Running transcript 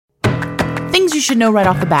you should know right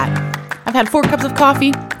off the bat. I've had 4 cups of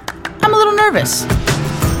coffee. I'm a little nervous.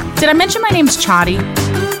 Did I mention my name's Chadi?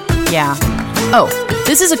 Yeah. Oh,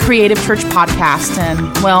 this is a Creative Church podcast, and,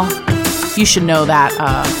 well, you should know that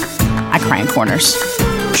I cry in corners.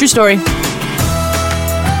 True story.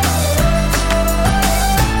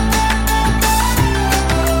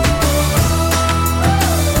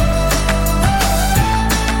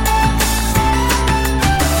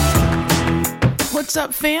 What's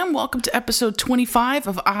up, fam? Welcome to episode 25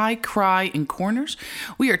 of I Cry in Corners.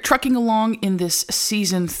 We are trucking along in this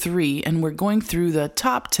season 3, and we're going through the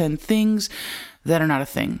top 10 things that are not a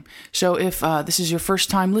thing. So if this is your first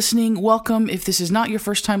time listening, welcome. If this is not your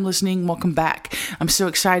first time listening, welcome back. I'm so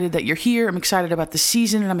excited that you're here. I'm excited about the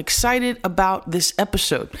season, and I'm excited about this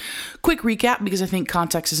episode. Quick recap, because I think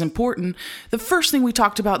context is important. The first thing we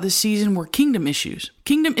talked about this season were kingdom issues.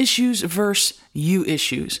 Kingdom issues versus you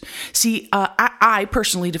issues. See, I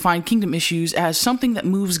personally define kingdom issues as something that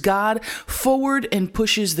moves God forward and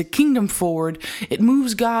pushes the kingdom forward. It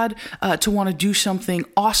moves God to want to do something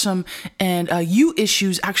awesome, and you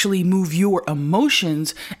issues actually move your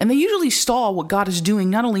emotions, and they usually stall what God is doing,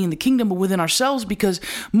 not only in the kingdom, but within ourselves, because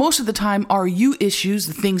most of the time our you issues,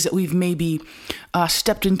 the things that we've maybe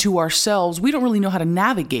stepped into ourselves, we don't really know how to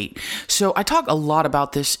navigate. So I talk a lot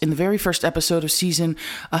about this in the very first episode of season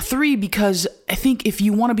 3, because I think if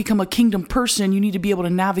you want to become a kingdom person, you need to be able to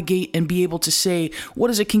navigate and be able to say, what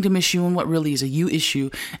is a kingdom issue and what really is a you issue?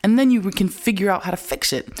 And then you can figure out how to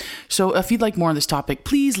fix it. So if you'd like more on this topic,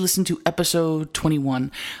 please listen to episode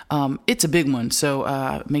 21. It's a big one,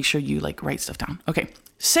 so make sure you write stuff down. Okay.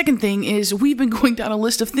 Second thing is, we've been going down a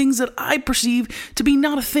list of things that I perceive to be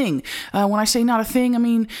not a thing. When I say not a thing, I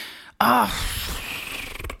mean,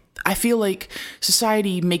 I feel like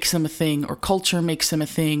society makes them a thing, or culture makes them a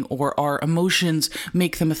thing, or our emotions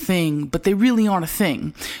make them a thing, but they really aren't a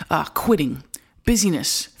thing. Quitting,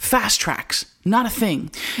 busyness, fast tracks, not a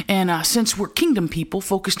thing. And since we're kingdom people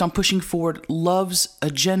focused on pushing forward love's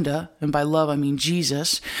agenda, and by love I mean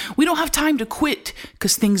Jesus, we don't have time to quit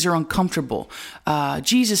because things are uncomfortable.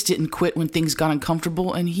 Jesus didn't quit when things got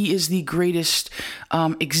uncomfortable, and he is the greatest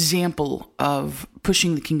example of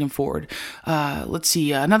pushing the kingdom forward. Let's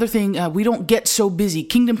see. Another thing, we don't get so busy.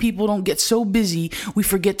 Kingdom people don't get so busy, we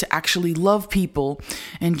forget to actually love people.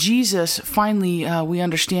 And Jesus, finally, we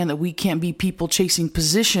understand that we can't be people chasing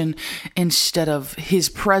position instead of his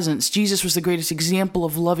presence. Jesus was the greatest example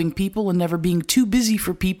of loving people and never being too busy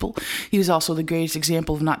for people. He was also the greatest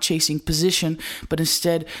example of not chasing position, but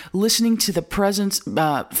instead listening to the presence,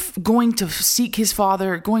 going to seek his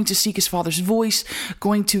Father, going to seek his Father's voice,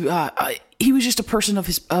 going to... he was just a person of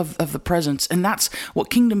the presence. And that's what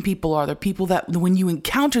kingdom people are. They're people that when you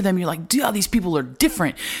encounter them, you're like, dude, these people are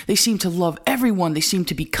different. They seem to love everyone. They seem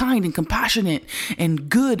to be kind and compassionate and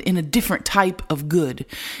good in a different type of good.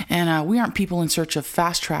 And we aren't people in search of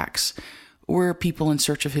fast tracks. We're people in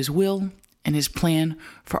search of his will and his plan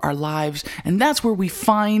for our lives. And that's where we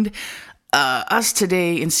find us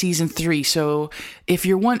today in season 3. So if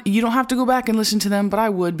you're you don't have to go back and listen to them, but I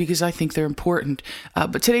would, because I think they're important.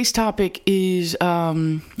 But today's topic is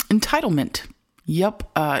entitlement. Yep.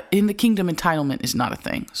 In the kingdom, entitlement is not a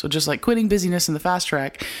thing. So just like quitting, busyness, and the fast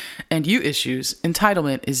track and you issues,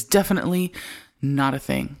 entitlement is definitely not a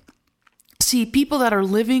thing. See, people that are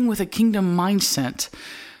living with a kingdom mindset,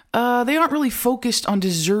 they aren't really focused on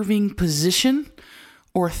deserving position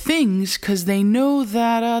or things, because they know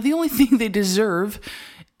that the only thing they deserve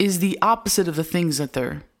is the opposite of the things that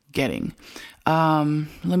they're getting. Let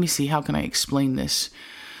me see. How can I explain this?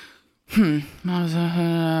 You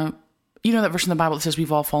know that verse in the Bible that says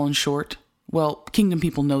we've all fallen short? Well, kingdom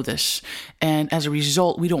people know this. And as a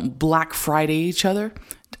result, we don't Black Friday each other.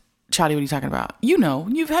 Chadi, what are you talking about? You know,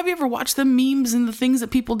 have you ever watched the memes and the things that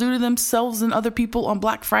people do to themselves and other people on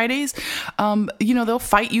Black Fridays? They'll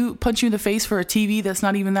fight you, punch you in the face for a TV that's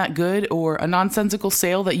not even that good, or a nonsensical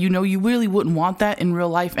sale that you really wouldn't want that in real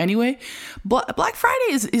life anyway. But Black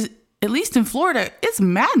Friday is at least in Florida, it's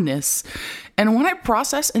madness. And when I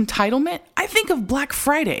process entitlement, I think of Black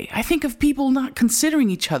Friday. I think of people not considering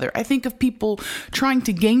each other. I think of people trying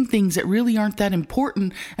to gain things that really aren't that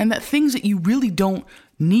important, and that things that you really don't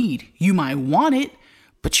need. You might want it,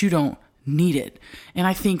 but you don't need it. And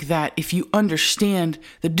I think that if you understand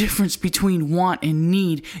the difference between want and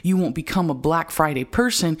need, you won't become a Black Friday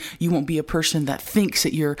person. You won't be a person that thinks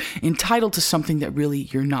that you're entitled to something that really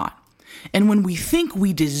you're not. And when we think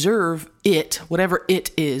we deserve it, whatever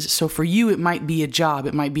it is, so for you, it might be a job,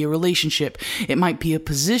 it might be a relationship, it might be a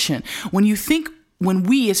position. When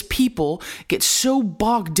we as people get so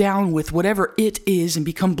bogged down with whatever it is and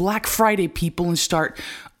become Black Friday people and start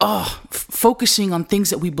focusing on things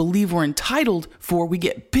that we believe we're entitled for, we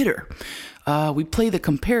get bitter. We play the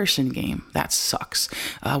comparison game. That sucks.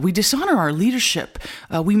 We dishonor our leadership.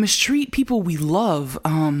 We mistreat people we love.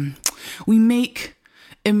 We make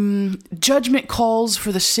judgment calls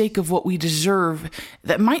for the sake of what we deserve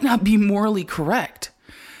that might not be morally correct.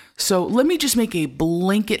 So let me just make a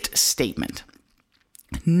blanket statement.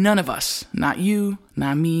 None of us, not you,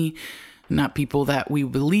 not me, not people that we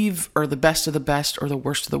believe are the best of the best or the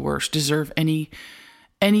worst of the worst, deserve any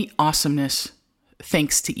awesomeness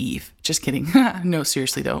thanks to Eve. Just kidding. No,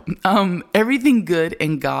 seriously though. Everything good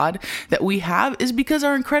and God that we have is because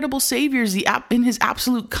our incredible Savior, in his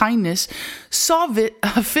absolute kindness, saw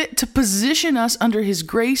fit to position us under his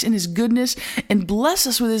grace and his goodness and bless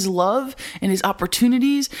us with his love and his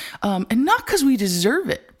opportunities. And not because we deserve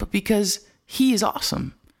it, but because he is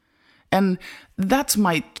awesome. And that's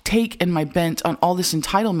my take and my bent on all this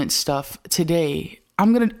entitlement stuff today.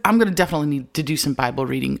 I'm gonna definitely need to do some Bible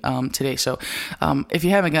reading today. So if you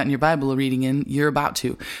haven't gotten your Bible reading in, you're about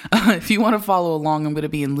to. If you want to follow along, I'm going to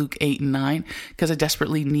be in Luke 8 and 9 because I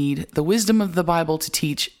desperately need the wisdom of the Bible to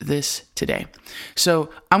teach this today. So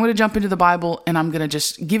I'm going to jump into the Bible and I'm going to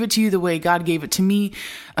just give it to you the way God gave it to me.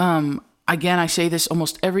 Again, I say this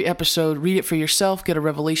almost every episode. Read it for yourself. Get a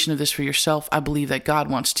revelation of this for yourself. I believe that God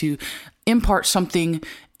wants to impart something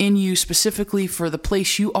in you specifically for the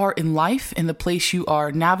place you are in life and the place you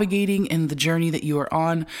are navigating in the journey that you are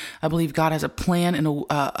on. I believe God has a plan and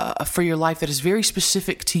for your life that is very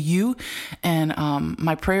specific to you. And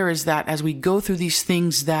my prayer is that as we go through these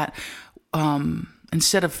things that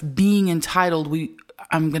instead of being entitled,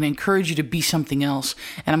 I'm going to encourage you to be something else,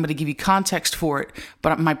 and I'm going to give you context for it.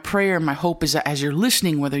 But my prayer and my hope is that as you're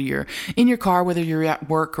listening, whether you're in your car, whether you're at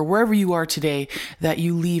work, or wherever you are today, that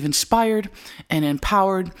you leave inspired and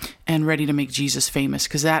empowered and ready to make Jesus famous.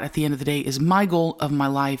 Because that, at the end of the day, is my goal of my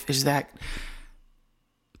life, is that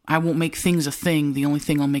I won't make things a thing. The only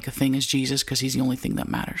thing I'll make a thing is Jesus, because he's the only thing that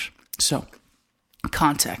matters. So,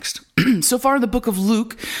 context. So far in the book of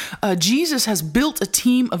Luke, Jesus has built a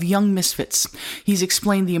team of young misfits. He's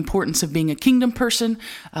explained the importance of being a kingdom person.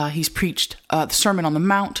 He's preached the Sermon on the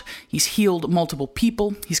Mount. He's healed multiple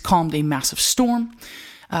people. He's calmed a massive storm.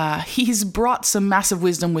 He's brought some massive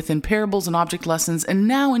wisdom within parables and object lessons. And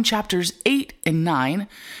now in chapters 8 and 9,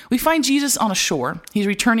 we find Jesus on a shore. He's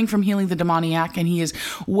returning from healing the demoniac, and he is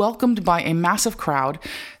welcomed by a massive crowd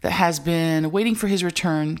that has been waiting for his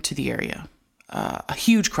return to the area. A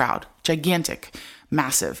huge crowd, gigantic,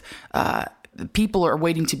 massive. People are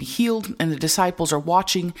waiting to be healed, and the disciples are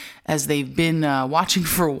watching as they've been watching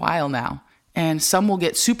for a while now. And some will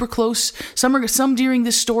get super close. Some during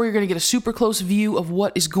this story are going to get a super close view of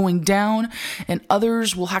what is going down, and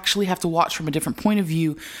others will actually have to watch from a different point of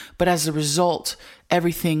view. But as a result,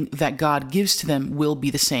 everything that God gives to them will be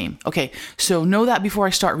the same. Okay, so know that before I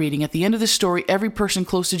start reading. At the end of this story, every person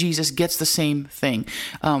close to Jesus gets the same thing.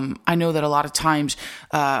 I know that a lot of times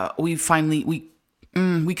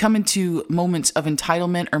we come into moments of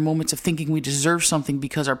entitlement or moments of thinking we deserve something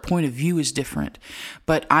because our point of view is different.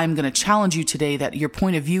 But I'm going to challenge you today that your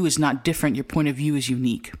point of view is not different. Your point of view is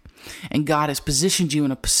unique. And God has positioned you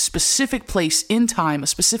in a specific place in time, a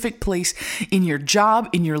specific place in your job,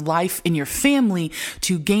 in your life, in your family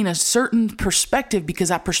to gain a certain perspective, because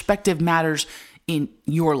that perspective matters in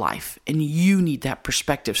your life and you need that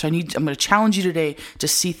perspective. So I'm going to challenge you today to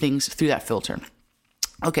see things through that filter.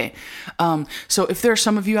 Okay, so if there are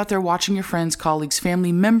some of you out there watching, your friends, colleagues,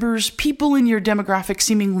 family members, people in your demographic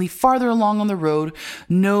seemingly farther along on the road,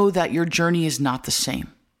 know that your journey is not the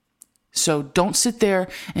same. So don't sit there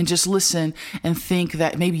and just listen and think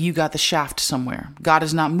that maybe you got the shaft somewhere. God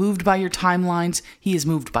is not moved by your timelines. He is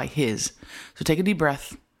moved by his. So take a deep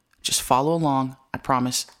breath. Just follow along. I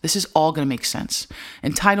promise this is all going to make sense.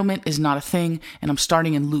 Entitlement is not a thing, and I'm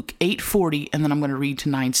starting in Luke 8:40, and then I'm going to read to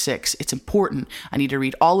 9:6. It's important. I need to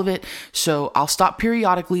read all of it, so I'll stop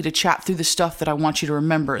periodically to chat through the stuff that I want you to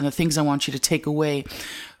remember and the things I want you to take away.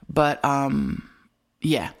 But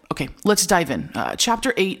yeah, okay, let's dive in.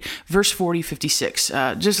 Chapter 8, verse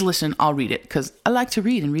 40-56. Just listen, I'll read it, because I like to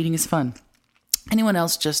read, and reading is fun. Anyone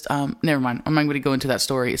else just, never mind. I'm not going to go into that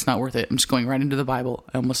story. It's not worth it. I'm just going right into the Bible.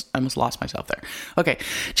 I almost lost myself there. Okay,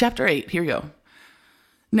 chapter 8, here we go.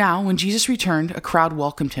 Now, when Jesus returned, a crowd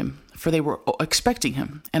welcomed him, for they were expecting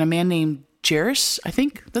him. And a man named Jairus, I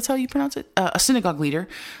think that's how you pronounce it, a synagogue leader,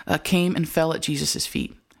 came and fell at Jesus'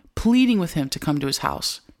 feet, pleading with him to come to his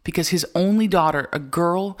house, because his only daughter, a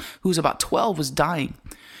girl who was about 12, was dying.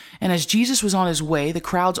 And as Jesus was on his way, the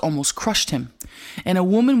crowds almost crushed him. And a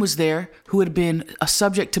woman was there who had been a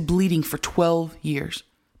subject to bleeding for 12 years,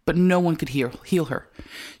 but no one could heal her.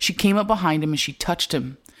 She came up behind him and she touched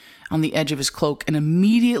him, on the edge of his cloak, and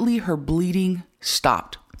immediately her bleeding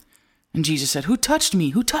stopped. And Jesus said, "Who touched me?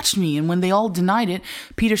 Who touched me?" And when they all denied it,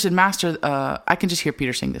 Peter said, "Master," I can just hear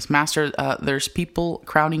Peter saying this, "Master, there's people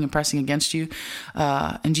crowding and pressing against you."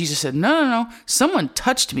 And Jesus said, No. Someone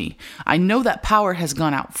touched me. I know that power has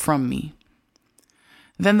gone out from me."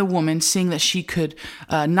 Then the woman, seeing that she could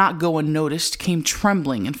not go unnoticed, came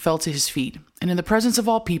trembling and fell to his feet. And in the presence of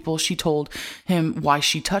all people, she told him why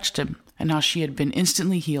she touched him and how she had been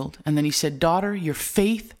instantly healed. And then he said, "Daughter, your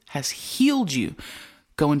faith has healed you.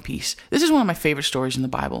 Go in peace." This is one of my favorite stories in the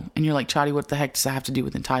Bible. And you're like, "Chadi, what the heck does that have to do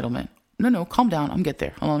with entitlement?" No, calm down. I'm get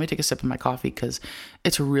there. Hold on, let me take a sip of my coffee because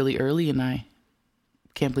it's really early and I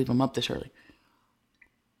can't believe I'm up this early.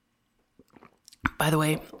 By the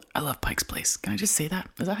way, I love Pike's Place. Can I just say that?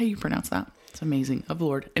 Is that how you pronounce that? It's amazing. Of the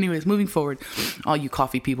Lord. Anyways, moving forward, all you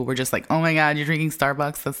coffee people were just like, "Oh my God, you're drinking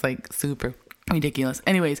Starbucks." That's like super ridiculous.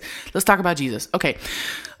 Anyways, let's talk about Jesus. Okay.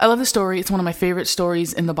 I love this story. It's one of my favorite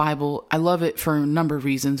stories in the Bible. I love it for a number of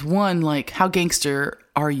reasons. One, like, how gangster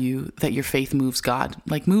are you that your faith moves God?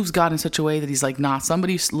 Like, moves God in such a way that he's like, nah,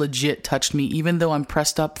 somebody legit touched me. Even though I'm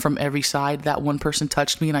pressed up from every side, that one person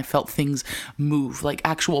touched me and I felt things move, like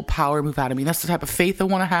actual power move out of me. That's the type of faith I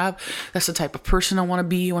want to have. That's the type of person I want to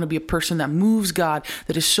be. I want to be a person that moves God,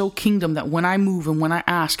 that is so kingdom that when I move and when I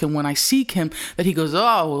ask and when I seek him, that he goes,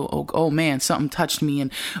 oh man, something touched me.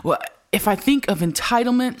 And well, if I think of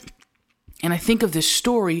entitlement and I think of this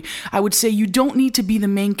story, I would say you don't need to be the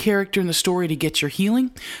main character in the story to get your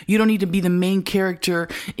healing. You don't need to be the main character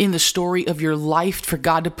in the story of your life for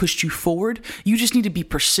God to push you forward. You just need to be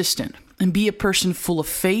persistent and be a person full of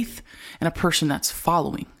faith and a person that's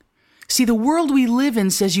following. See, the world we live in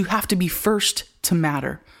says you have to be first to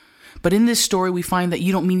matter. But in this story, we find that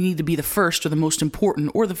you don't need to be the first or the most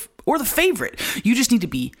important or the favorite. You just need to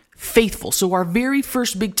be faithful. So our very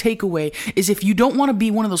first big takeaway is if you don't want to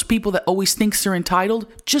be one of those people that always thinks they're entitled,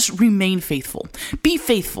 just remain faithful. Be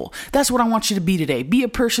faithful. That's what I want you to be today. Be a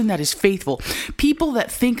person that is faithful. People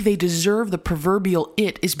that think they deserve the proverbial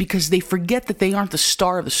it is because they forget that they aren't the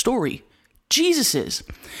star of the story. Jesus is.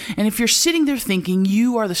 And if you're sitting there thinking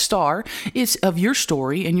you are the star of your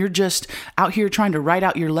story and you're just out here trying to write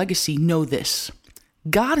out your legacy, know this.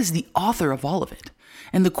 God is the author of all of it.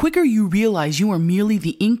 And the quicker you realize you are merely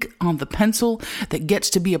the ink on the pencil that gets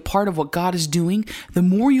to be a part of what God is doing, the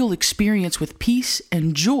more you'll experience with peace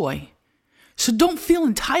and joy. So don't feel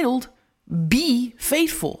entitled. Be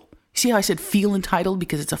faithful. See how I said feel entitled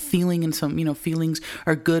because it's a feeling and some, feelings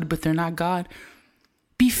are good, but they're not God.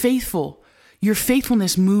 Be faithful. Your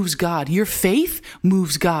faithfulness moves God. Your faith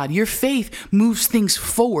moves God. Your faith moves things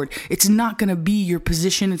forward. It's not going to be your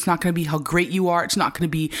position. It's not going to be how great you are. It's not going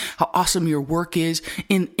to be how awesome your work is.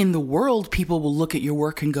 In the world, people will look at your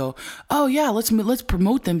work and go, "Oh yeah, let's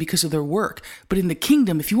promote them because of their work." But in the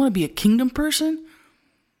kingdom, if you want to be a kingdom person,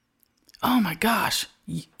 oh my gosh,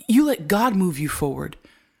 you let God move you forward.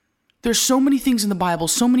 There's so many things in the Bible,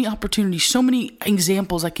 so many opportunities, so many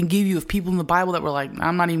examples I can give you of people in the Bible that were like,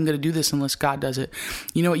 "I'm not even going to do this unless God does it."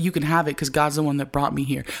 You know what? You can have it because God's the one that brought me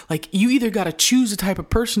here. Like, you either got to choose the type of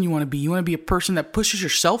person you want to be. You want to be a person that pushes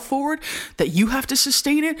yourself forward, that you have to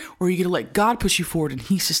sustain it, or you got to let God push you forward and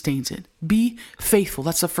he sustains it. Be faithful.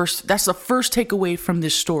 That's the first takeaway from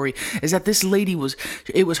this story, is that this lady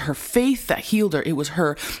it was her faith that healed her. It was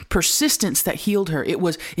her persistence that healed her. It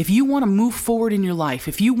was, if you want to move forward in your life,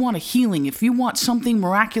 if you want a healing, if you want something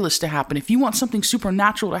miraculous to happen, if you want something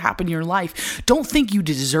supernatural to happen in your life, don't think you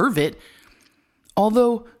deserve it.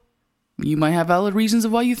 Although you might have valid reasons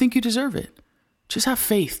of why you think you deserve it. Just have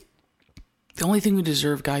faith. The only thing we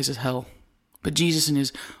deserve, guys, is hell. But Jesus, in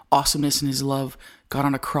his awesomeness and his love, got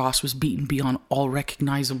on a cross, was beaten beyond all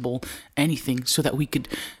recognizable anything so that we could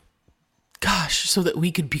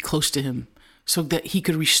be close to him, so that he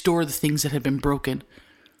could restore the things that had been broken.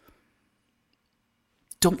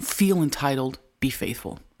 Don't feel entitled. Be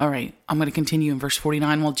faithful. All right, I'm going to continue in verse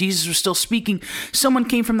 49. While Jesus was still speaking, someone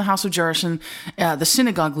came from the house of Jairus, the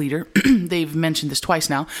synagogue leader. They've mentioned this twice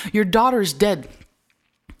now. "Your daughter is dead."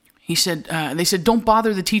 They said, "Don't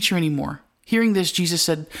bother the teacher anymore." Hearing this, Jesus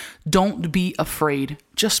said, "Don't be afraid.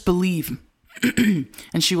 Just believe, and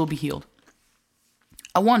she will be healed."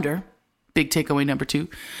 I wonder, big takeaway number 2,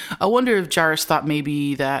 I wonder if Jairus thought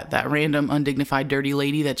maybe that random, undignified, dirty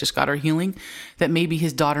lady that just got her healing, that maybe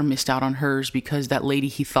his daughter missed out on hers because that lady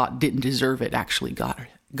he thought didn't deserve it actually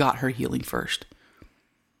got her healing first.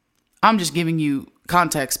 I'm just giving you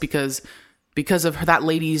context because of that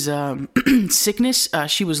lady's sickness,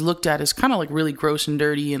 she was looked at as kind of like really gross and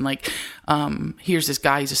dirty, and like, here's this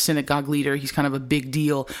guy, he's a synagogue leader, he's kind of a big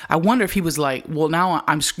deal. I wonder if he was like, well, now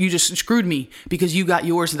you just screwed me because you got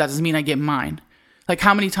yours, so that doesn't mean I get mine. Like,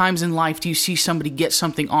 how many times in life do you see somebody get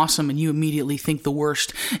something awesome and you immediately think the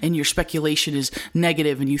worst, and your speculation is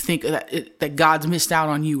negative, and you think that God's missed out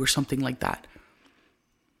on you or something like that?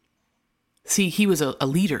 See, he was a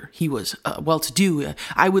leader. He was well-to-do.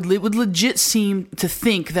 It would legit seem to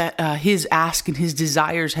think that his ask and his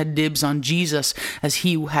desires had dibs on Jesus as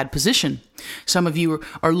he had position. Some of you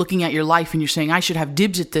are looking at your life and you're saying, I should have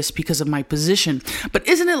dibs at this because of my position. But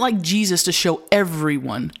isn't it like Jesus to show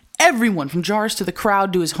everyone from Jairus to the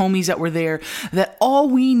crowd to his homies that were there, that all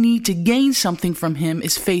we need to gain something from him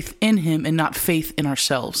is faith in him and not faith in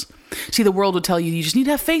ourselves? See, the world will tell you just need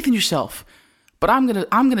to have faith in yourself. But I'm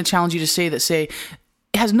gonna challenge you to say it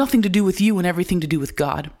has nothing to do with you and everything to do with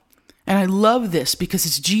God. And I love this because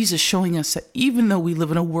it's Jesus showing us that even though we live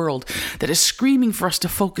in a world that is screaming for us to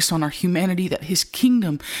focus on our humanity, that his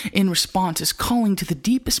kingdom in response is calling to the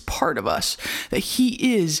deepest part of us, that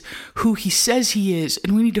he is who he says he is,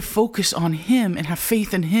 and we need to focus on him and have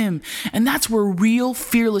faith in him. And that's where real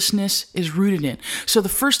fearlessness is rooted in. So the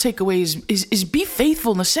first takeaway is be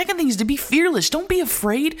faithful. And the second thing is to be fearless. Don't be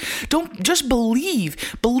afraid. Don't just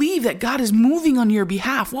believe. Believe that God is moving on your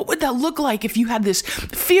behalf. What would that look like if you had this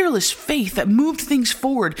fearless faith that moved things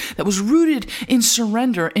forward, that was rooted in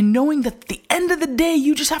surrender and knowing that at the end of the day,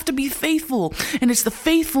 you just have to be faithful. And it's the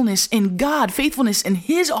faithfulness in God, faithfulness in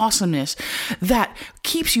his awesomeness that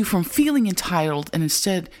keeps you from feeling entitled and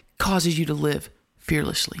instead causes you to live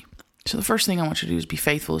fearlessly. So the first thing I want you to do is be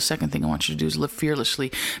faithful. The second thing I want you to do is live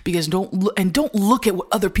fearlessly, because don't look at what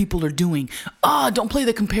other people are doing. Don't play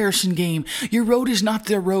the comparison game. Your road is not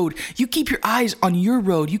their road. You keep your eyes on your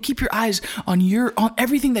road. You keep your eyes on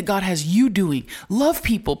everything that God has you doing. Love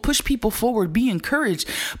people, push people forward, be encouraged,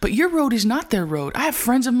 but your road is not their road. I have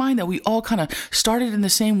friends of mine that we all kind of started in the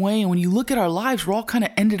same way, and when you look at our lives, we're all kind of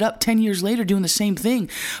ended up 10 years later doing the same thing.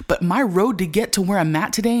 But my road to get to where I'm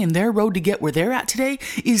at today and their road to get where they're at today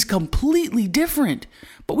is completely different,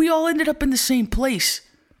 but we all ended up in the same place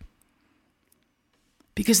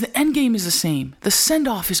because the end game is the same. The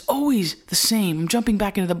send-off is always the same. I'm jumping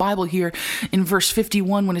back into the Bible here in verse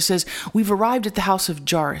 51 when it says, we've arrived at the house of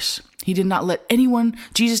Jairus.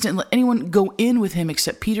 Jesus didn't let anyone go in with him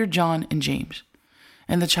except Peter, John, and James,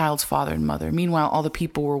 and the child's father and mother. Meanwhile, all the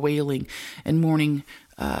people were wailing and mourning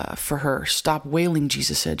for her. Stop wailing,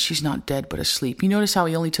 Jesus said. She's not dead, but asleep. You notice how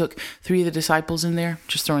he only took 3 of the disciples in there?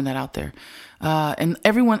 Just throwing that out there. And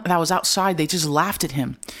everyone that was outside, they just laughed at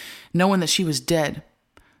him, knowing that she was dead.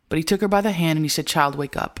 But he took her by the hand and he said, child,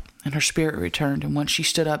 wake up. And her spirit returned. And once she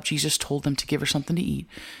stood up, Jesus told them to give her something to eat.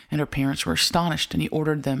 And her parents were astonished, and he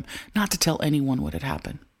ordered them not to tell anyone what had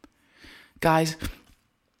happened. Guys,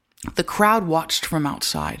 the crowd watched from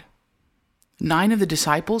outside. 9 of the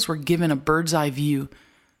disciples were given a bird's eye view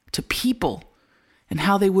to people and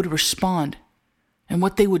how they would respond and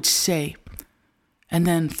what they would say. And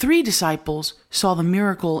then 3 disciples saw the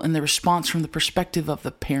miracle and the response from the perspective of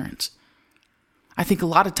the parents. I think a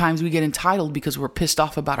lot of times we get entitled because we're pissed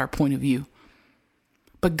off about our point of view.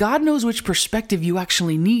 But God knows which perspective you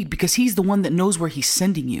actually need because he's the one that knows where he's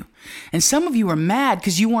sending you. And some of you are mad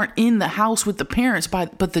because you aren't in the house with the parents,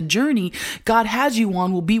 but the journey God has you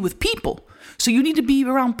on will be with people. So you need to be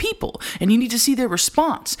around people, and you need to see their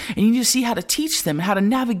response, and you need to see how to teach them, and how to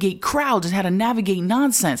navigate crowds, and how to navigate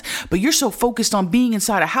nonsense. But you're so focused on being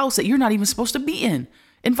inside a house that you're not even supposed to be in,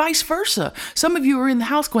 and vice versa. Some of you are in the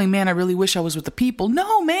house going, man, I really wish I was with the people.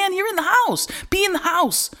 No, man, you're in the house. Be in the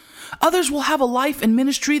house. Others will have a life and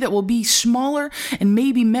ministry that will be smaller and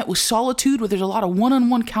maybe met with solitude where there's a lot of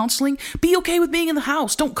one-on-one counseling. Be okay with being in the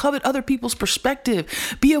house. Don't covet other people's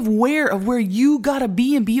perspective. Be aware of where you gotta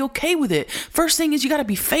be and be okay with it. First thing is you gotta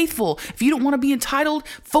be faithful. If you don't want to be entitled,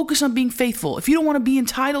 focus on being faithful. If you don't want to be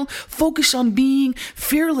entitled, focus on being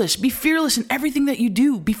fearless. Be fearless in everything that you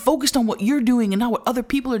do. Be focused on what you're doing and not what other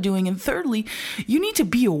people are doing. And thirdly, you need to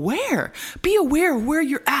be aware. Be aware of where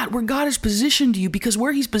you're at, where God has positioned you, because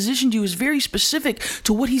where he's positioned you is very specific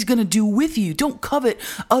to what he's going to do with you. Don't covet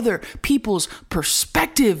other people's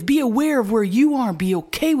perspective. Be aware of where you are and be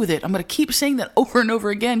okay with it. I'm going to keep saying that over and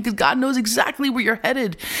over again because God knows exactly where you're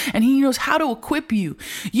headed and he knows how to equip you.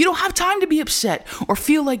 You don't have time to be upset or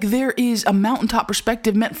feel like there is a mountaintop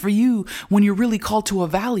perspective meant for you when you're really called to a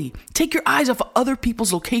valley. Take your eyes off of other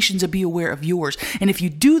people's locations and be aware of yours. And if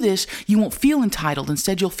you do this, you won't feel entitled.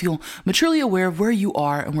 Instead, you'll feel maturely aware of where you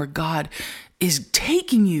are and where God is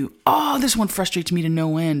taking you. Oh, this one frustrates me to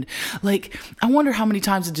no end. Like, I wonder how many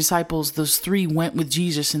times the disciples, those 3, went with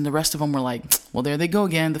Jesus and the rest of them were like, well, there they go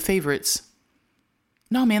again, the favorites.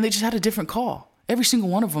 No, man, they just had a different call. Every single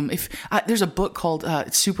one of them. There's a book called,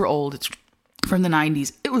 it's super old. It's from the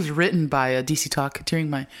 90s. It was written by DC Talk.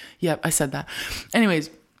 I said that.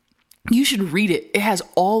 Anyways, You should read it. It has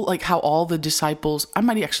all, like, how all the disciples, I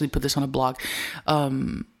might actually put this on a blog,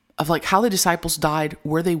 of like how the disciples died,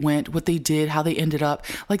 where they went, what they did, how they ended up.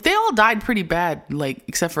 Like, they all died pretty bad, like,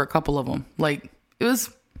 except for a couple of them. Like, it was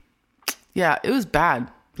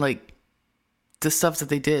bad. Like, the stuff that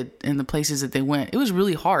they did and the places that they went, it was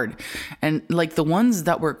really hard. And like the ones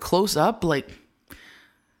that were close up, like,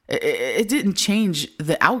 it didn't change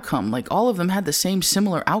the outcome. Like, all of them had the same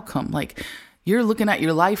similar outcome. Like, you're looking at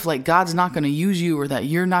your life like God's not going to use you, or that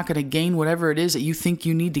you're not going to gain whatever it is that you think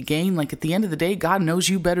you need to gain. Like, at the end of the day, God knows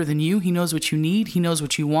you better than you. He knows what you need. He knows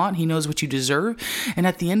what you want. He knows what you deserve. And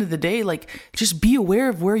at the end of the day, like, just be aware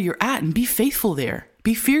of where you're at and be faithful there.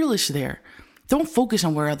 Be fearless there. Don't focus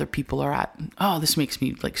on where other people are at. Oh, this makes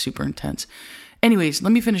me like super intense. Anyways,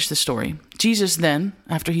 let me finish the story. Jesus then,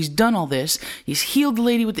 after he's done all this, he's healed the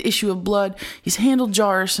lady with the issue of blood. He's handled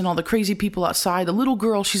Jairus and all the crazy people outside. The little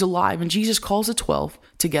girl, she's alive. And Jesus calls the 12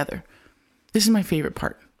 together. This is my favorite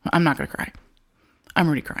part. I'm not going to cry. I'm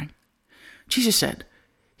already crying. Jesus said,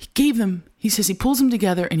 he says he pulls them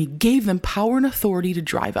together and he gave them power and authority to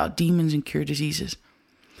drive out demons and cure diseases.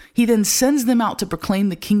 He then sends them out to proclaim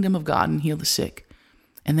the kingdom of God and heal the sick.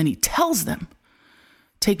 And then he tells them,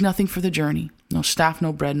 take nothing for the journey. No staff,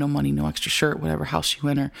 no bread, no money, no extra shirt, whatever house you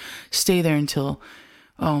enter. Stay there until,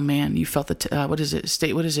 oh man, you felt I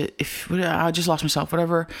just lost myself.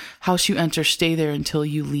 Whatever house you enter, stay there until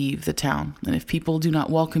you leave the town. And if people do not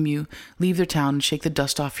welcome you, leave their town and shake the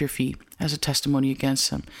dust off your feet as a testimony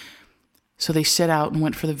against them. So they set out and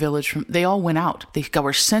went for the village. They all went out. They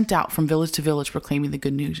were sent out from village to village proclaiming the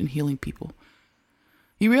good news and healing people.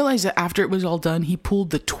 You realize that after it was all done, he pulled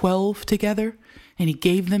the 12 together and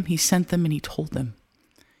he sent them and he told them.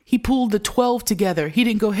 He pulled the 12 together. He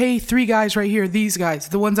didn't go, hey, 3 guys right here, these guys,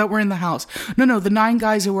 the ones that were in the house. No, the 9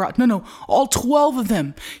 guys that were out. No, all 12 of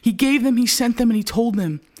them. He gave them, he sent them, and he told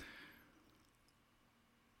them.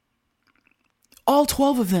 All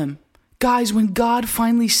 12 of them. Guys, when God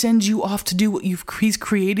finally sends you off to do what he's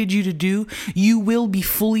created you to do, you will be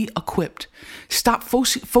fully equipped. Stop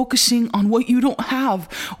focusing on what you don't have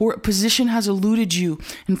or a position has eluded you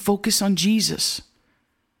and focus on Jesus.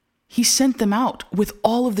 He sent them out with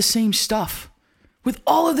all of the same stuff. With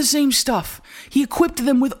all of the same stuff. He equipped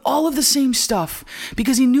them with all of the same stuff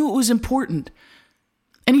because he knew it was important.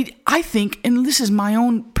 And I think, and this is my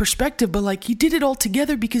own perspective, but like he did it all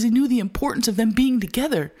together because he knew the importance of them being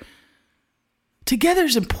together. Together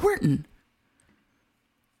is important.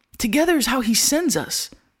 Together is how he sends us.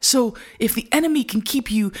 So if the enemy can keep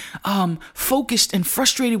you focused and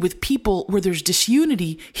frustrated with people where there's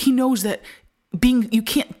disunity, he knows that you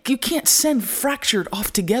can't send fractured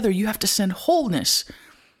off together. You have to send wholeness.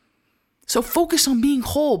 So focus on being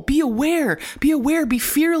whole. Be aware, be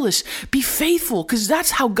fearless, be faithful, because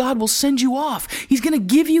that's how God will send you off. He's going to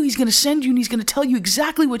give you, he's going to send you, and he's going to tell you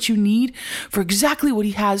exactly what you need for exactly what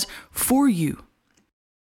he has for you.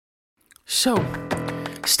 So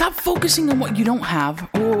stop focusing on what you don't have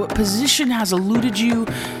or what position has eluded you,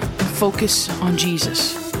 and focus on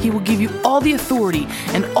Jesus. He will give you all the authority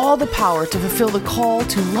and all the power to fulfill the call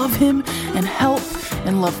to love him and help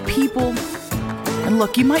and love people. And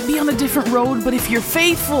look, you might be on a different road, but if you're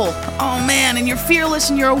faithful, oh man, and you're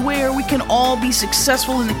fearless and you're aware, we can all be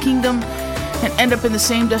successful in the kingdom and end up in the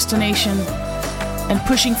same destination and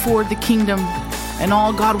pushing forward the kingdom and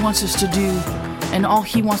all God wants us to do and all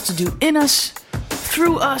he wants to do in us,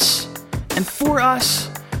 through us, and for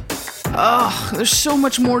us. Oh, there's so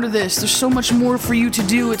much more to this. There's so much more for you to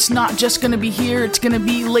do. It's not just going to be here. It's going to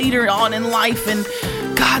be later on in life. And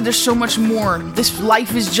God, there's so much more. This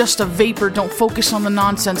life is just a vapor. Don't focus on the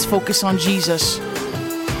nonsense. Focus on Jesus.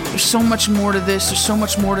 There's so much more to this. There's so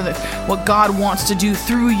much more to what God wants to do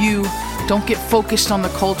through you. Don't get focused on the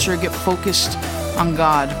culture. Get focused on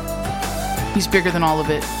God. He's bigger than all of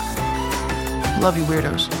it. Love you,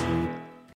 weirdos.